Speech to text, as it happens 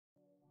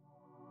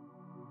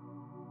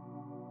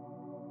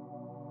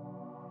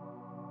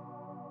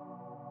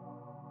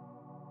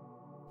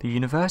The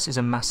universe is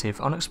a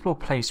massive, unexplored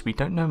place we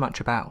don't know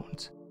much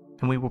about,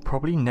 and we will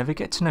probably never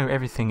get to know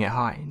everything it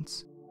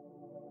hides.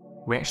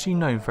 We actually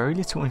know very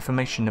little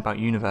information about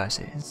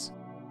universes,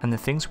 and the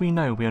things we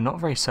know we are not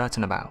very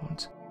certain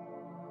about.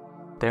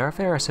 There are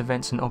various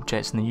events and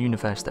objects in the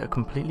universe that are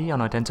completely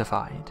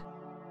unidentified.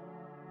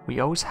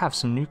 We always have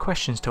some new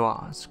questions to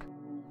ask,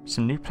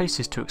 some new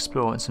places to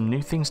explore and some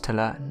new things to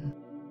learn.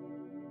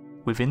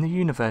 Within the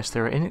universe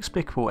there are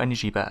inexplicable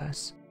energy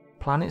bursts,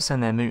 planets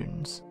and their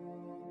moons.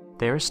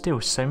 There are still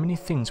so many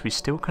things we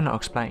still cannot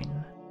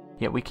explain,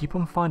 yet we keep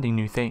on finding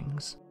new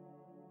things.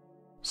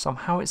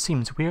 Somehow it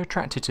seems we are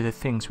attracted to the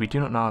things we do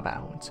not know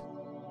about.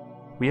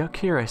 We are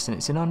curious and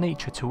it's in our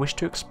nature to wish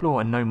to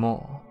explore and know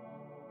more.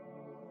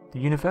 The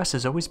universe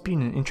has always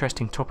been an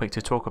interesting topic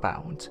to talk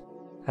about,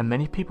 and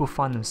many people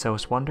find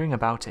themselves wondering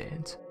about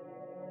it.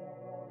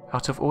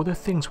 Out of all the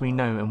things we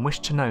know and wish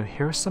to know,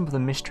 here are some of the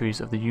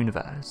mysteries of the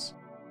universe.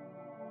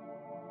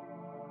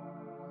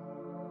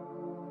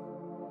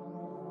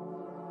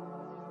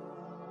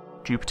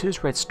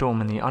 Jupiter's red storm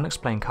and the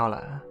unexplained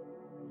colour.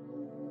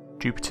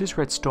 Jupiter's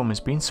red storm has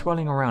been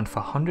swirling around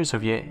for hundreds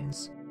of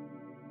years.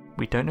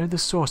 We don't know the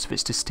source of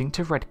its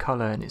distinctive red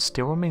colour and it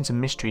still remains a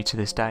mystery to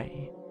this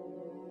day.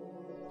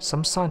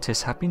 Some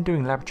scientists have been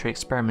doing laboratory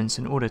experiments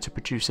in order to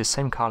produce the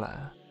same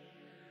colour.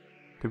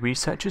 The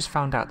researchers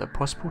found out that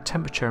possible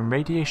temperature and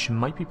radiation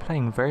might be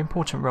playing very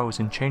important roles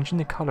in changing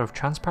the colour of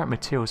transparent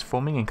materials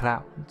forming in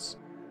clouds.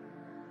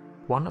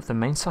 One of the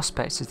main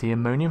suspects is the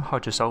ammonium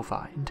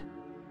hydrosulfide,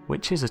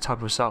 which is a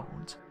type of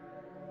salt.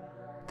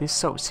 This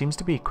salt seems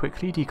to be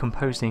quickly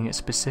decomposing at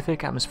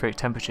specific atmospheric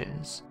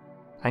temperatures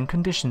and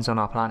conditions on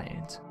our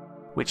planet,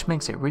 which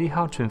makes it really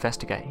hard to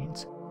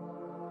investigate.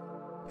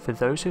 For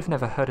those who have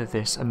never heard of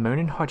this,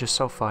 ammonium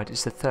hydrosulfide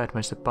is the third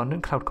most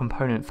abundant cloud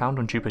component found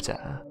on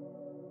Jupiter.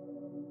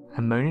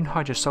 Ammonium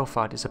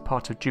hydrosulfide is a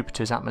part of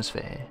Jupiter's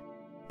atmosphere,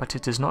 but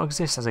it does not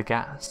exist as a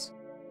gas.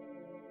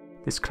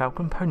 This cloud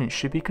component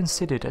should be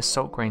considered as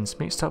salt grains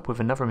mixed up with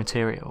another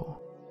material.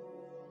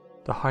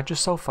 The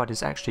hydrosulfide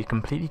is actually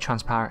completely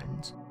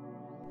transparent,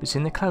 but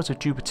in the clouds of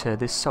Jupiter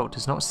this salt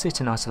does not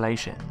sit in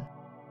isolation.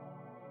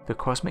 The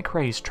cosmic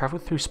rays travel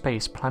through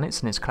space,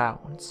 planets and its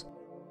clouds.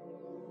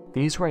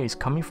 These rays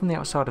coming from the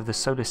outside of the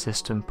solar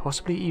system,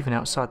 possibly even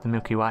outside the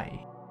Milky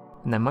Way,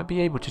 and they might be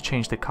able to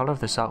change the colour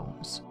of the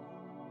salts.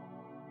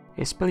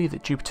 It's believed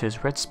that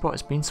Jupiter's red spot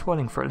has been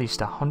swirling for at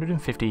least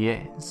 150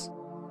 years.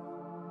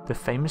 The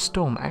famous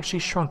storm actually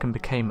shrunk and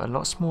became a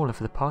lot smaller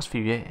for the past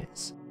few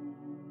years.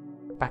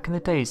 Back in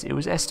the days it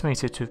was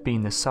estimated to have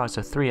been the size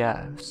of 3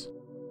 Earths.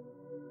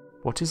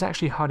 What is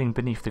actually hiding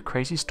beneath the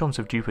crazy storms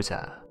of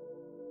Jupiter?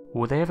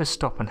 Will they ever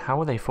stop and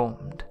how are they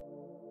formed?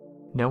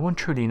 No one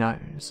truly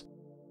knows,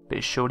 but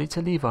it's surely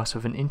to leave us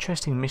with an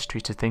interesting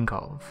mystery to think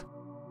of.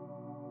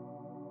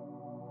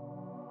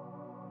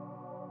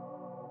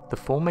 The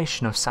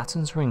formation of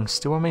Saturn's rings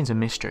still remains a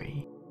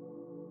mystery.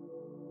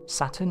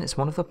 Saturn is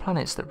one of the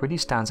planets that really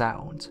stands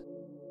out.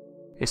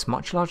 It's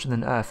much larger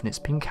than Earth and it's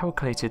been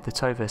calculated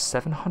that over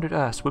 700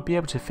 Earths would be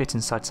able to fit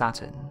inside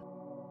Saturn.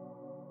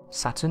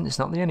 Saturn is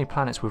not the only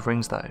planet with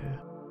rings though.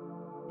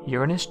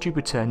 Uranus,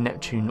 Jupiter and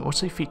Neptune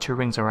also feature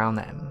rings around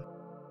them.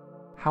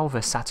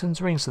 However, Saturn's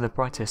rings are the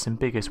brightest and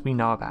biggest we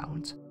know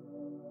about.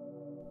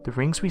 The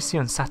rings we see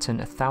on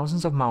Saturn are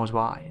thousands of miles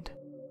wide.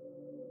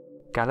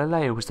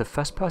 Galileo was the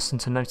first person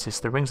to notice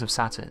the rings of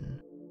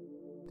Saturn.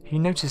 He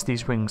noticed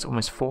these rings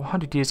almost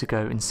 400 years ago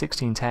in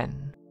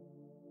 1610.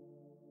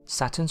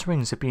 Saturn's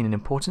rings have been an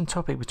important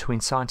topic between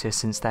scientists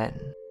since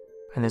then,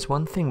 and there's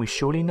one thing we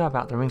surely know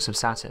about the rings of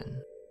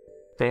Saturn.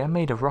 They are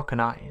made of rock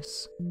and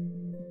ice.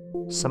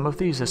 Some of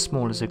these are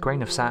small as a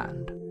grain of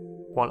sand,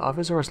 while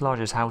others are as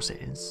large as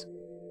houses.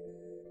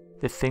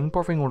 The thing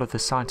bothering all of the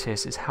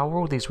scientists is how are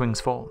all these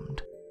rings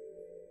formed.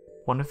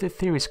 One of the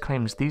theories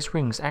claims these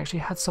rings actually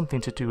had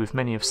something to do with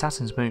many of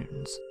Saturn's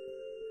moons.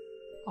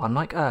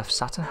 Unlike Earth,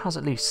 Saturn has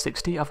at least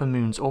 60 other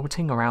moons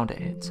orbiting around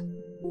it.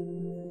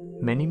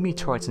 Many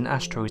meteorites and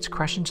asteroids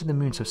crash into the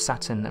moons of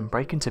Saturn and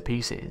break into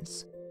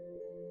pieces.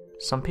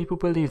 Some people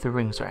believe the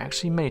rings are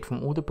actually made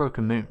from all the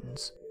broken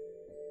moons.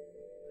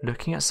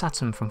 Looking at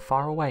Saturn from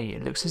far away,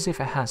 it looks as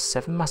if it has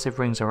 7 massive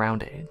rings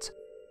around it,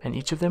 and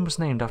each of them was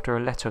named after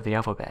a letter of the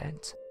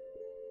alphabet.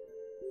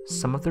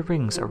 Some of the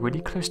rings are really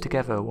close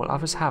together while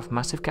others have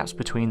massive gaps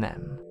between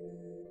them.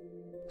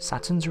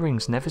 Saturn's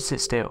rings never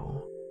sit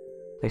still.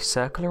 They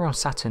circle around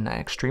Saturn at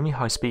extremely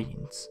high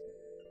speeds.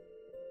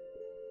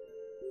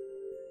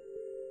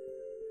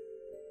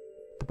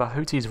 The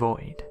Bojas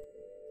Void,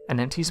 an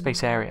empty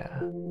space area.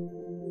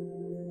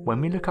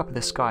 When we look up at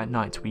the sky at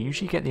night, we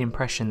usually get the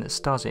impression that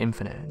stars are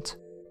infinite,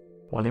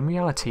 while in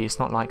reality it's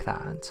not like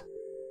that.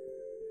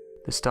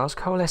 The stars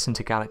coalesce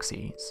into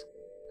galaxies,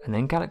 and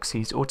then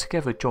galaxies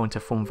altogether join to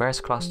form various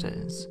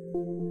clusters.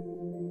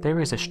 There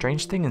is a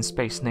strange thing in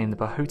space named the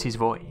Bojas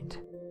Void.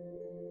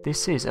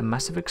 This is a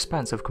massive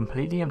expanse of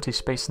completely empty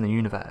space in the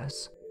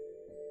universe.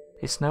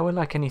 It's nowhere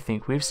like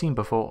anything we've seen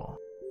before.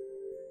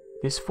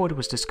 This void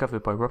was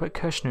discovered by Robert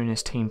Kirshner and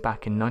his team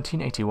back in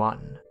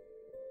 1981.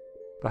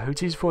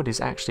 Bojas Void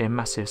is actually a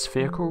massive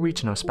spherical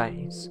region of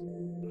space,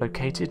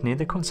 located near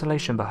the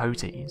constellation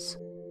Bojas.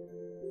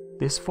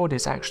 This void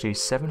is actually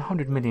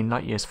 700 million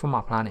light years from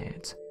our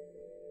planet.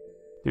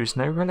 There is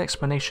no real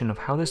explanation of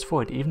how this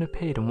void even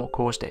appeared and what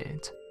caused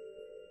it.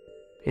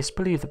 It's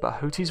believed that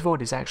Bojas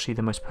Void is actually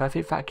the most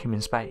perfect vacuum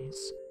in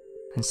space,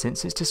 and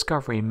since its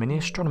discovery many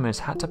astronomers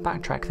had to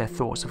backtrack their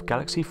thoughts of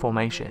galaxy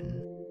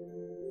formation.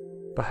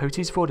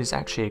 Bojas Void is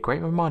actually a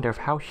great reminder of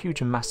how huge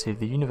and massive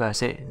the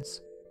universe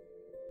is,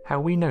 how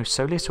we know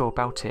so little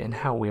about it and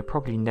how we are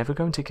probably never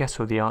going to guess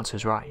all the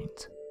answers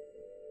right.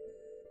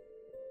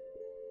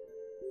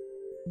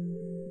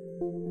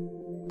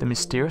 The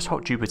mysterious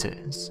hot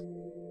Jupiters.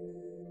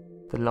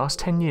 The last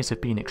 10 years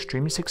have been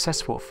extremely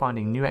successful at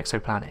finding new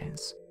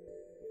exoplanets.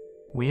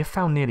 We have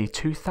found nearly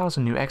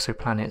 2,000 new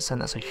exoplanets,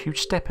 and that's a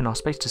huge step in our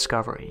space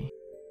discovery.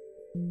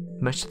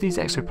 Most of these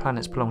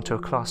exoplanets belong to a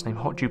class named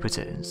hot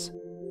Jupiters.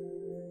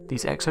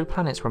 These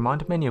exoplanets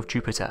remind many of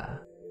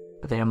Jupiter,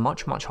 but they are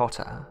much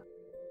hotter.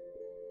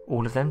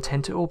 All of them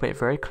tend to orbit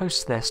very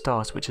close to their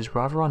stars, which is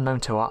rather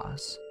unknown to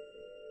us.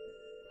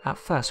 At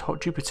first,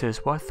 hot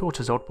Jupiters were thought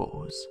as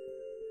oddballs.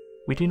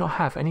 We do not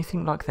have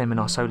anything like them in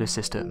our solar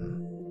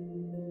system.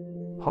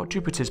 Hot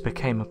Jupiters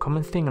became a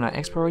common thing in our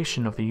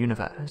exploration of the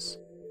universe,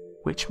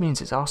 which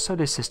means it's our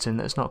solar system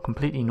that is not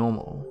completely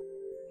normal,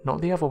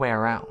 not the other way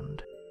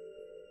around.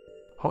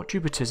 Hot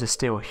Jupiters are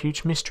still a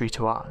huge mystery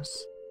to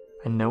us,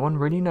 and no one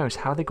really knows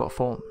how they got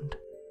formed,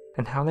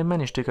 and how they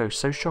managed to go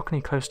so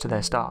shockingly close to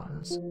their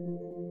stars.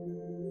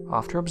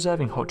 After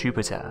observing hot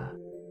Jupiter,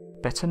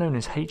 better known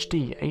as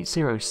HD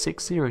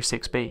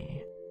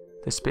 80606b,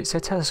 the Spitzer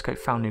telescope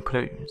found new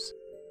clues.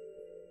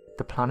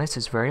 The planet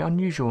is very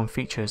unusual and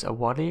features a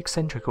wildly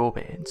eccentric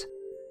orbit,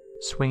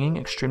 swinging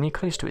extremely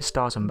close to its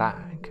stars and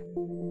back.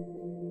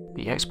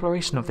 The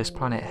exploration of this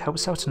planet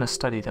helps out in a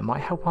study that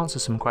might help answer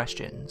some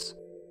questions.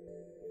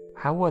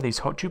 How were these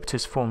hot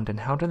Jupiters formed,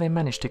 and how do they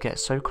manage to get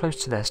so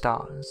close to their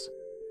stars?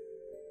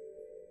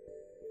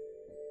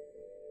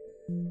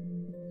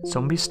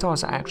 Zombie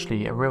stars are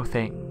actually a real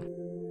thing.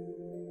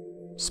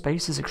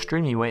 Space is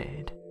extremely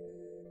weird.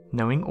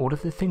 Knowing all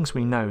of the things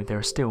we know, there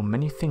are still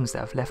many things that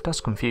have left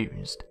us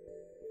confused.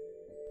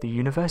 The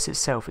universe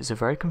itself is a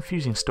very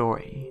confusing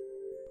story,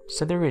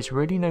 so there is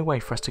really no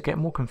way for us to get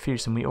more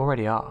confused than we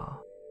already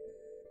are.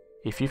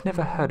 If you've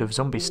never heard of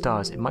zombie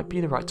stars, it might be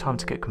the right time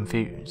to get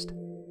confused.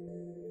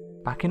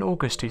 Back in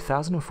August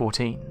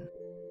 2014,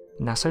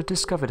 NASA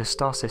discovered a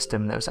star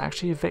system that was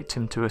actually a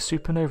victim to a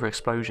supernova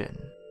explosion.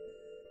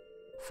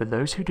 For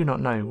those who do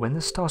not know, when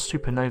the star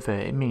supernova,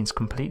 it means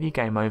completely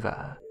game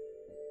over.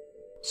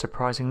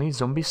 Surprisingly,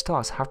 zombie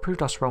stars have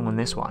proved us wrong on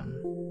this one,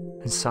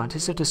 and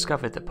scientists have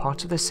discovered that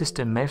part of the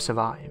system may have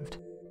survived,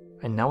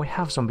 and now we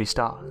have zombie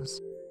stars.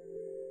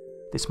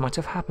 This might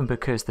have happened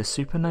because the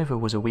supernova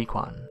was a weak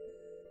one.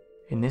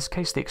 In this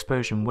case, the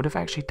explosion would have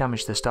actually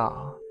damaged the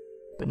star,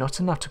 but not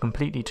enough to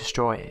completely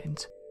destroy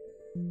it.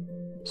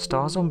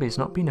 Star zombie has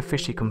not been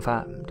officially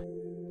confirmed,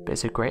 but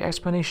it's a great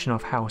explanation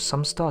of how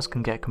some stars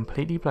can get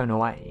completely blown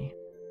away,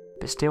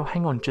 but still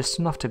hang on just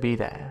enough to be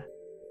there.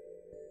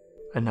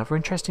 Another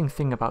interesting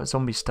thing about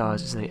zombie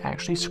stars is they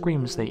actually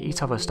scream as they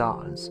eat other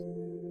stars.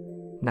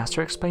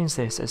 NASA explains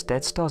this as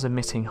dead stars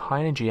emitting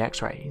high-energy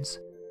X-rays,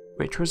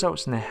 which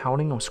results in their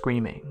howling or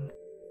screaming.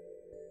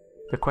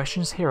 The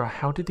questions here are,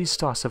 how did these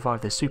stars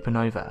survive the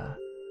supernova,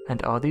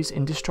 and are these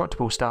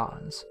indestructible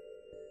stars?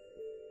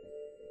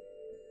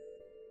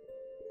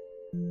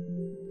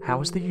 How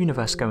is the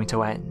universe going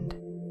to end?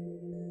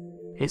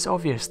 It's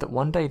obvious that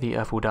one day the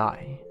Earth will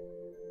die.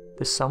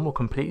 The sun will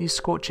completely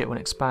scorch it when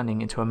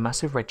expanding into a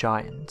massive red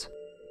giant.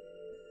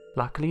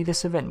 Luckily,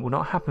 this event will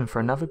not happen for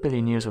another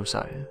billion years or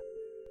so,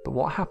 but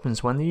what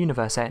happens when the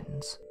universe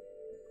ends?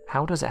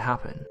 How does it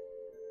happen?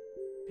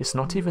 It's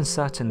not even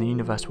certain the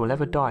universe will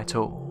ever die at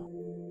all.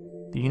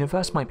 The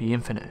universe might be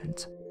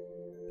infinite.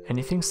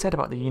 Anything said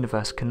about the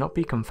universe cannot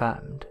be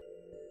confirmed,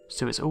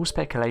 so it's all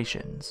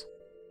speculations.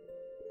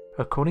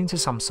 According to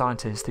some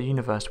scientists, the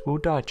universe will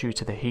die due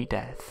to the heat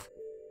death.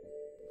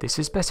 This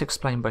is best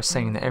explained by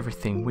saying that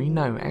everything we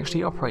know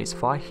actually operates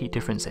via heat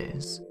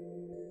differences.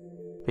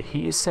 The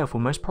heat itself will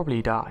most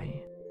probably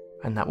die,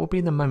 and that will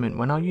be the moment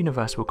when our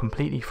universe will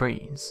completely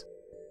freeze.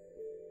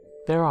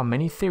 There are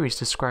many theories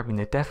describing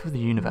the death of the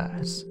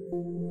universe,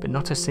 but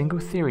not a single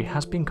theory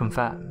has been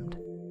confirmed.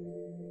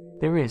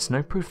 There is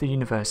no proof the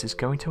universe is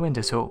going to end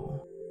at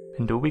all,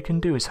 and all we can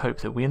do is hope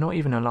that we are not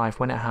even alive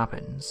when it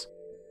happens.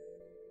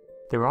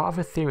 There are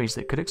other theories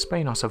that could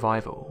explain our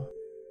survival.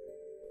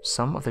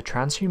 Some of the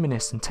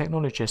transhumanists and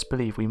technologists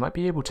believe we might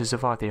be able to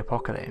survive the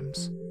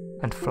apocalypse,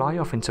 and fly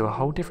off into a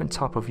whole different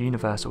type of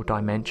universe or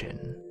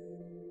dimension.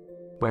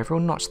 Whether or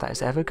not that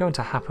is ever going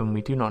to happen,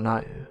 we do not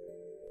know,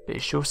 but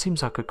it sure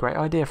seems like a great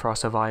idea for our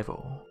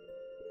survival.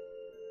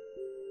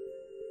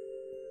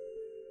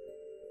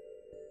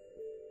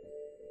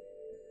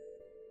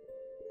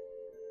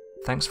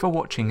 Thanks for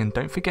watching, and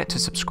don't forget to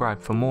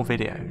subscribe for more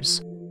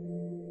videos.